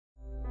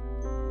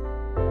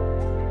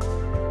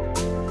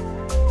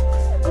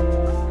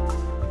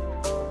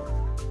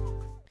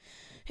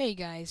Hey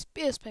guys,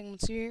 BS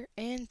Penguins here,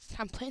 and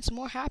I'm playing some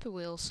more Happy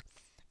Wheels.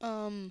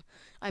 I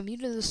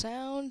muted the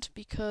sound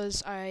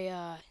because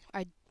I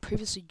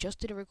previously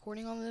just did a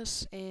recording on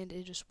this, and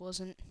it just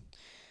wasn't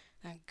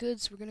that good,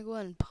 so we're gonna go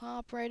ahead and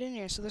pop right in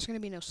here. So there's gonna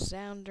be no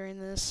sound during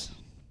this,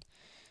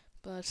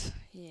 but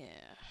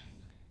yeah.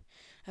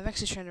 I've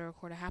actually tried to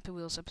record a Happy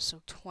Wheels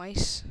episode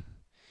twice.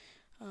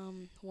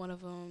 One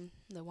of them,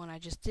 the one I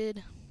just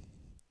did,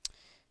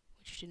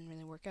 which didn't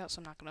really work out, so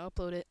I'm not gonna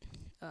upload it.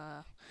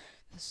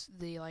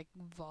 The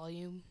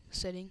volume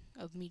setting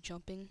of me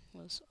jumping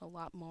was a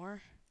lot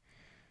more.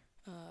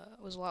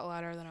 It was a lot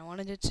louder than I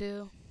wanted it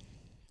to.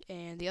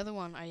 And the other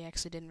one, I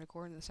actually didn't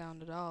record the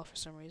sound at all for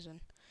some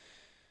reason.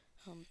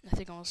 I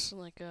think I was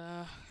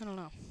I don't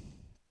know.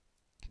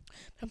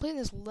 But I'm playing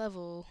this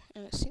level,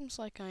 and it seems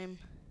like I'm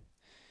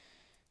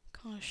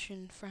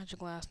caution, fragile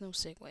glass, no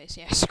segways.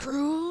 Yeah,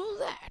 screw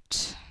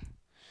that.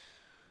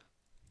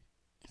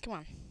 Come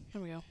on,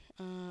 here we go.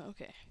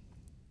 Okay.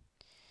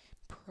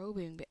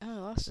 Probing,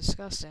 oh, that's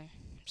disgusting.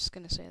 I'm just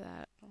gonna say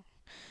that.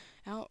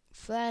 Out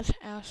flat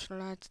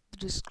astronaut.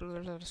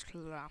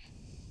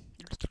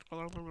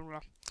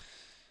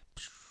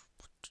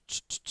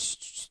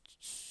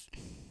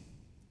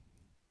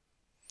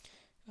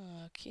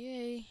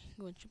 Okay,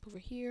 going to jump over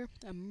here.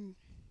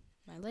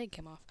 My leg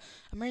came off.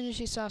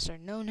 Emergency saucer,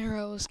 no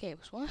narrow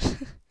escapes. What?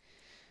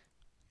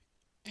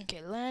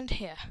 Okay, land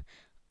here.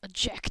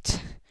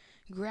 Eject.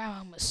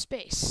 Ground with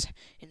space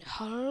in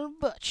hollow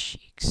butt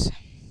cheeks.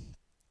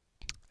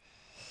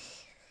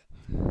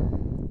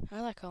 I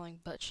like calling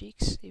butt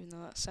cheeks, even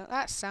though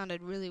that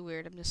sounded really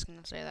weird. I'm just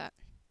gonna say that.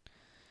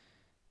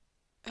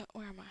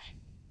 Where am I?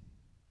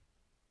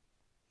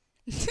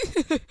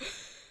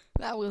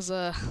 That was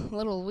a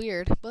little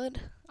weird, but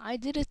I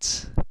did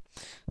it.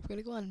 We're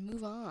gonna go and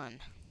move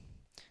on.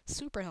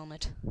 Super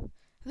helmet.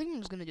 I think I'm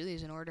just gonna do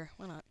these in order.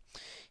 Why not?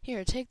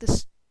 Here, take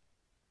this.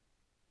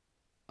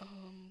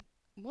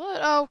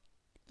 What? Oh,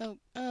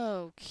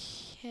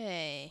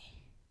 okay.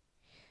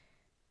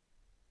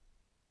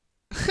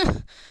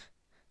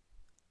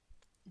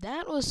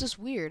 That was just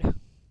weird.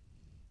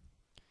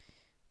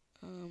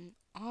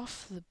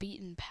 Off the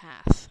beaten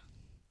path.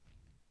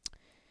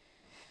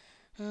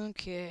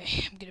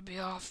 Okay, I'm gonna be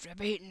off the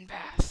beaten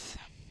path.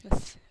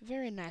 With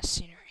very nice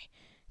scenery.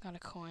 Got a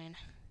coin.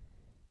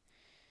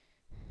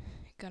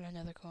 Got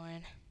another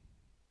coin.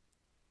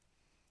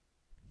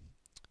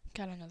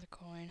 Got another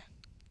coin.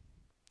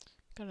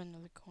 Got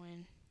another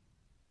coin.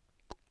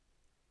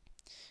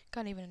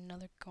 Got even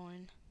another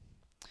coin.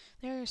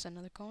 There's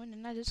another coin,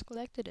 and I just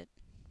collected it.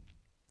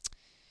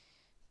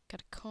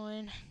 Got a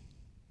coin.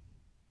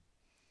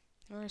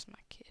 Where's my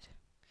kid?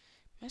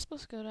 Am I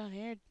supposed to go down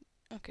here?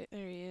 Okay,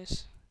 there he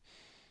is.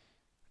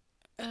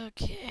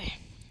 Okay.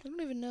 I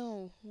don't even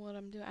know what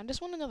I'm doing. I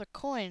just want another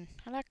coin.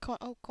 I like coin.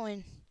 Oh,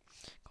 coin.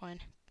 Coin.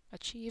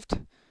 Achieved.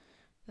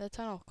 The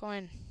tunnel.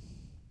 Coin.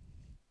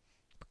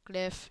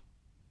 Cliff.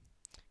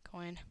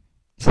 Coin.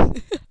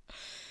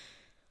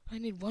 I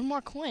need one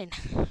more coin.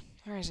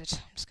 Where is it?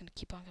 I'm just gonna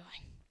keep on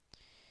going.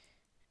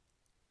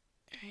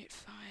 Alright,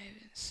 5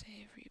 and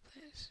save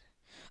replays.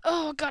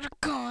 Oh, got a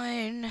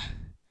coin!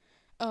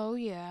 Oh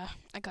yeah,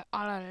 I got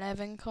all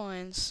 11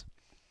 coins.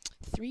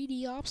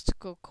 3D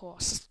obstacle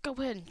course. Let's go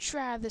ahead and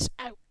try this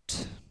out.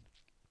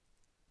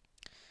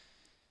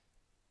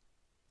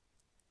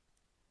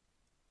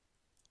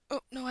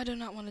 Oh, no, I do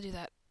not want to do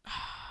that.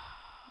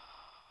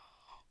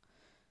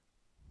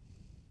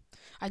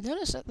 I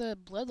noticed that the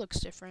blood looks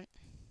different.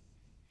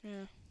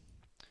 Yeah.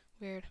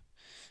 Weird.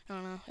 I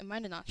don't know. It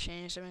might have not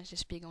changed. I might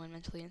just be going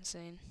mentally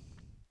insane.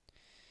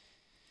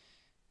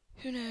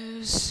 Who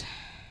knows?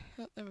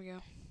 Oh, there we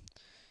go.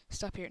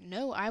 Stop here.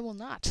 No, I will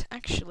not,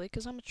 actually,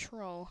 because I'm a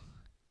troll.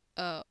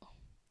 Oh.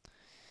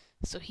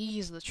 So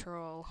he's the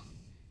troll.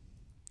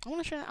 I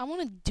want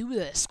to do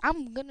this.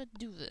 I'm gonna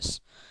do this.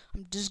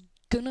 I'm just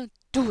gonna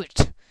do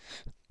it.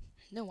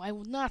 No, I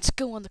will not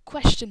go on the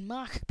question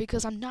mark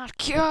because I'm not.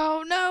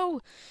 Oh,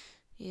 no!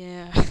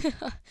 Yeah.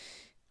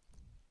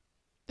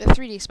 The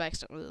 3D spikes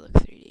don't really look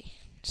 3D.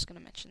 Just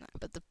gonna mention that.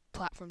 But the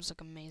platforms look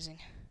amazing.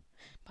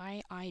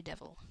 By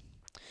iDevil.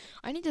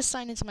 I need to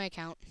sign into my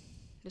account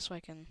just so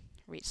I can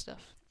read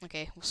stuff.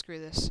 Okay, we'll screw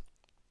this.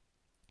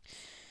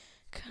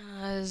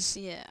 Cause,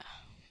 yeah.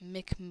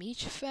 McMeat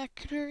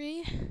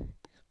Factory.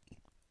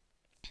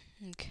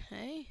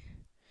 Okay.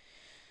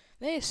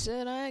 They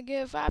said I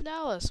get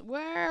 $5.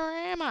 Where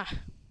am I?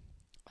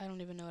 I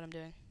don't even know what I'm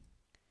doing.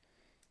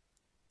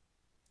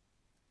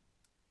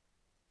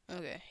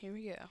 Okay, here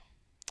we go.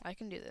 I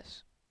can do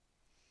this.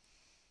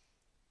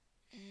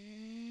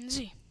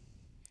 Z.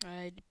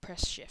 I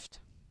press shift.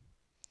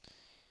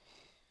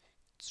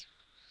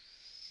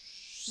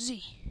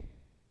 Z.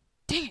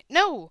 Dang it,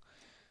 no!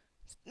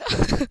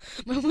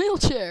 My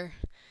wheelchair!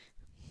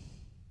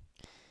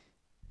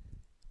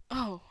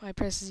 Oh, I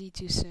pressed Z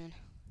too soon.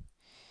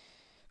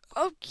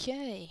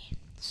 Okay.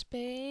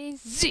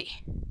 Space Z.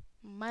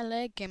 My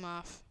leg came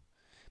off.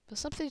 But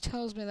something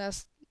tells me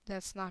that's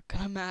not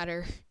gonna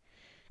matter.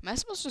 Am I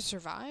supposed to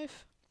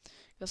survive?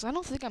 Because I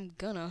don't think I'm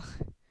gonna.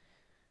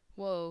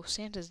 Whoa,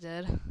 Santa's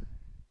dead.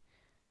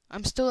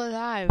 I'm still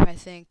alive, I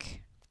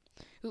think.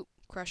 Ooh,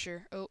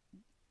 Crusher. Oh,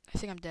 I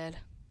think I'm dead.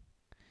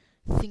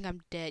 I think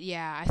I'm dead.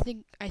 Yeah,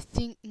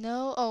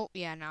 no. Oh,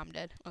 yeah, now I'm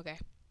dead. Okay.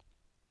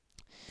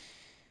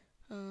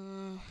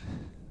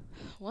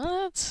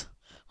 What?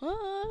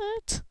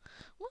 What?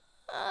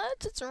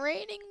 What? It's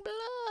raining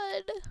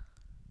blood.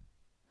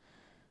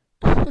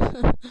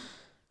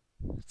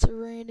 It's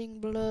raining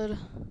blood.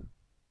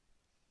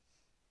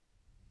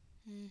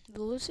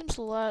 The loot seems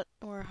a lot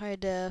more high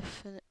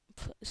def, and it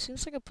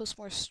seems like it puts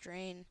more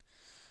strain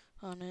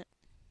on it.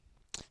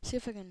 See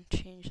if I can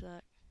change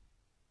that.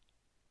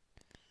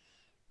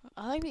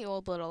 I like the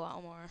old blood a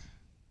lot more.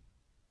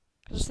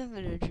 I just think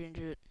they did change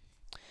it.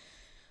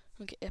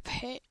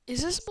 Okay,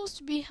 is this supposed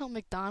to be how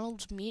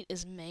McDonald's meat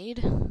is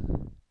made?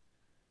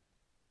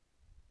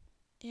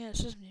 Yeah,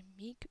 it's just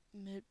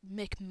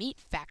McMeat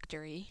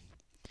Factory.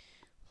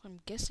 I'm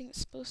guessing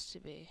it's supposed to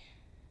be.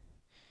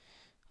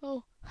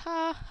 Oh,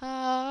 ha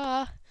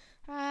ha!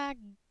 I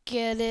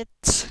get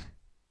it.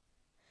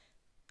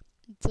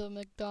 The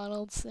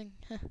McDonald's thing.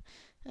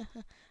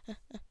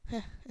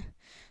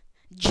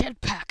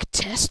 Jetpack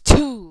test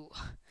 2.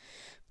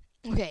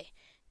 Okay,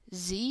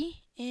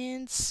 Z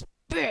in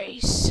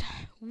space.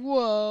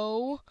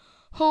 Whoa!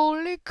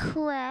 Holy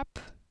crap!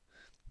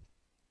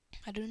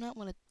 I do not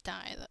want to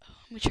die though.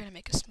 Let me try to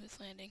make a smooth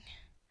landing.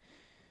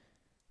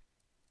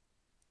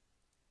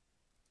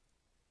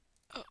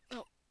 Oh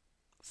no!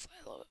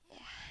 Slide a little bit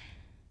more.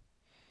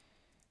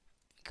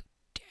 Go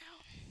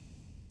down.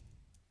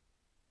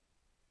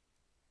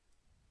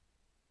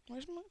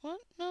 Where's my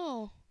what?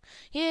 No.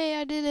 Yay!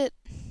 I did it.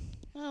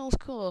 That was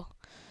cool.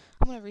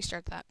 I'm gonna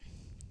restart that.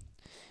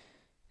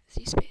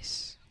 Z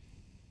space.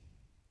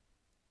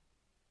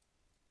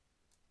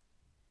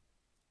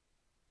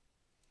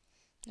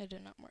 That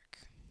did not work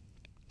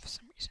for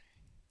some reason.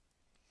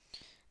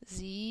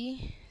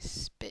 Z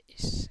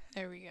space.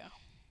 There we go.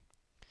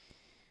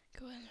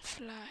 Go ahead and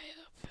fly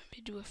up. Let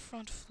me do a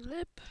front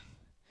flip.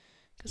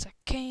 Because I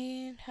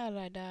can. How did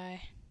I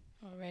die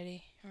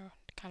already? Or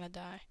kind of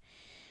die.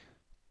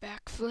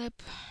 Back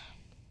flip.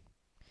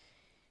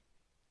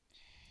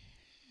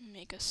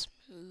 Make a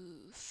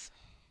smooth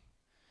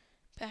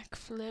back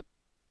flip.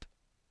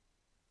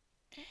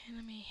 And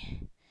let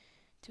me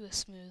do a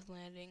smooth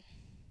landing.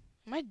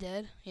 Am I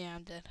dead? Yeah,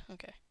 I'm dead.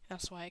 Okay.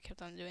 That's why I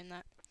kept on doing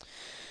that.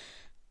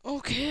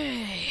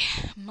 Okay.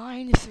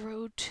 Mine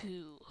throw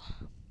 2.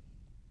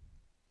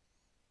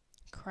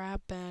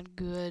 Crap bad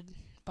good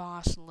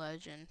boss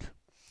legend.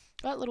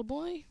 That little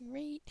boy,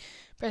 right?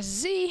 Press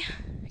Z.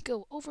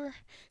 Go over.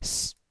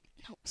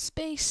 No,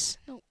 space.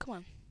 No, come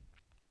on.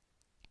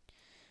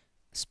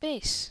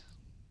 Space.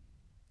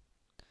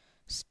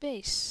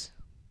 Space.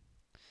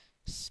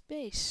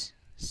 Space.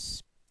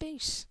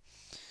 Space.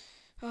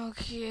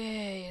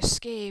 Okay,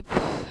 escape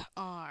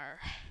R.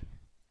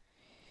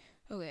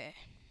 Okay,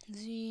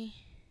 Z.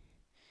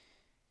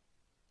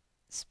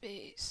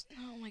 Space.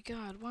 Oh my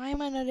god, why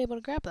am I not able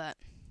to grab that?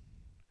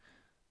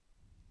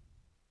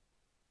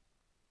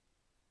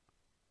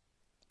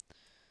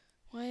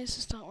 Why is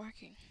this not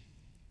working?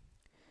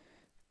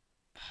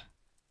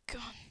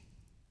 God.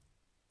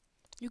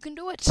 You can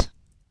do it!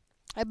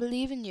 I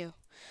believe in you.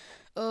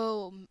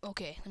 Oh,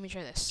 okay, let me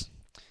try this.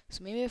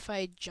 So maybe if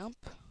I jump,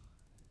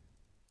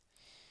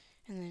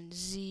 and then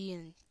Z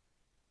and...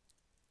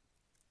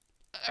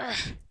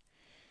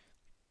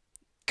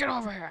 Get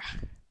over here!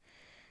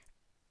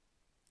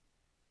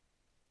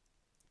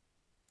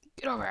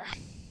 Get over here!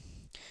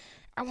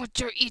 I want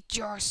to eat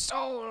your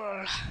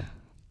soul!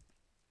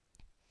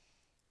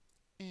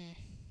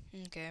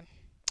 Okay.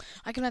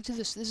 I cannot do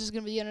this. This is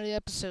gonna be the end of the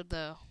episode,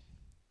 though.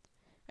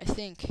 I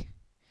think.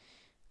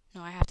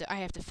 No, I have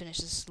to finish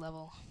this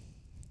level.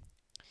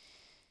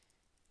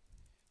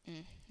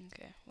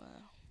 Okay,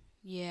 well.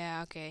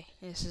 Yeah, okay.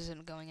 This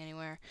isn't going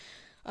anywhere.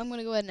 I'm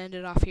gonna go ahead and end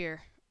it off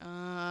here.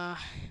 Bye?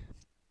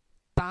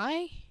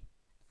 Bye.